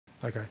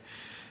Okay.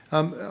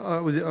 I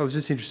was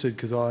just interested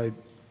because I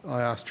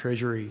asked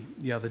Treasury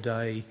the other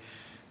day,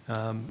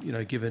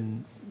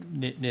 given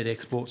net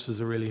exports is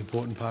a really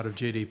important part of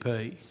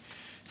GDP,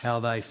 how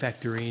they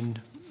factor in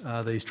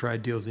these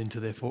trade deals into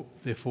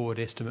their forward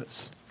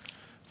estimates,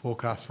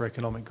 forecast for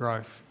economic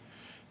growth,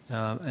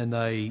 and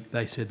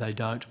they said they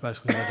don't.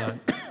 Basically,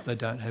 they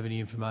don't have any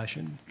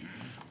information,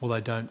 or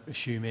they don't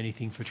assume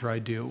anything for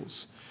trade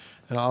deals.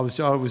 And I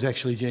was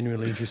actually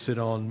genuinely interested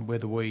on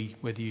whether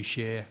you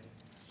share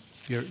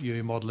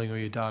your modelling or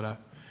your data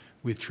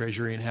with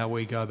Treasury and how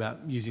we go about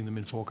using them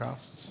in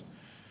forecasts.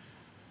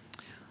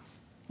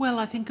 Well,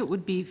 I think it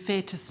would be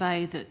fair to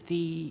say that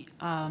the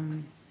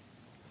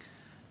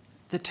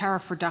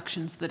tariff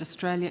reductions that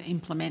Australia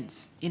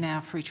implements in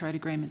our free trade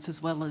agreements,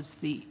 as well as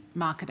the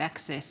market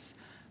access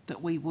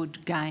that we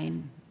would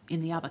gain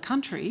in the other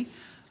country,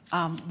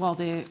 while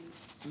they're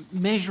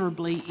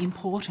measurably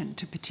important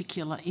to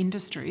particular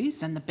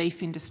industries, and the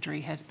beef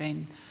industry has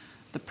been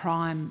the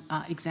prime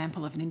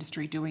example of an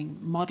industry doing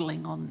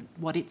modelling on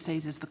what it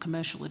sees as the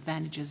commercial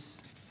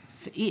advantages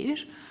for it,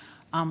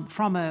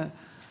 from a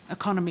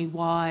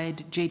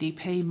economy-wide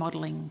GDP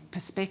modelling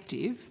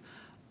perspective,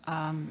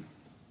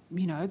 the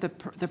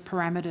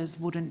parameters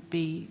wouldn't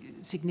be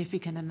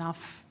significant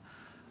enough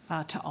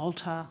to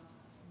alter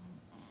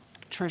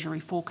Treasury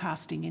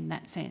forecasting in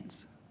that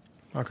sense.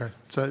 Okay,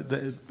 so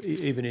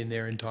even in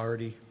their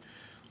entirety,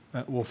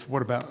 well,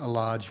 what about a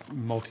large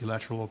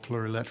multilateral or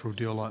plurilateral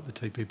deal like the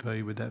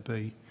TPP? Would that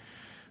be?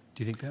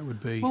 Do you think that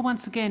would be? Well,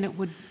 once again, it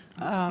would,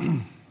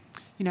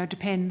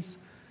 depends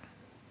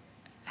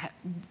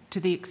to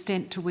the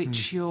extent to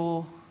which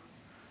you're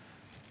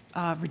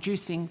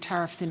reducing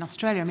tariffs in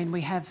Australia. I mean,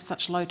 we have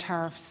such low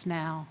tariffs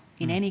now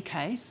in any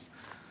case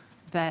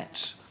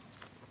that,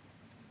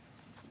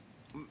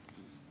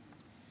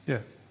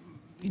 they're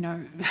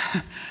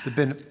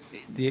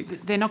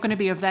not going to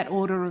be of that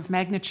order of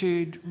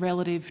magnitude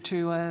relative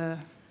to a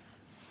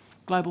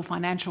global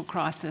financial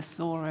crisis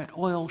or an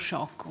oil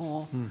shock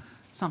or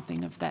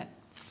something of that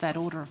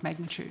order of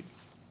magnitude.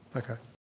 Okay.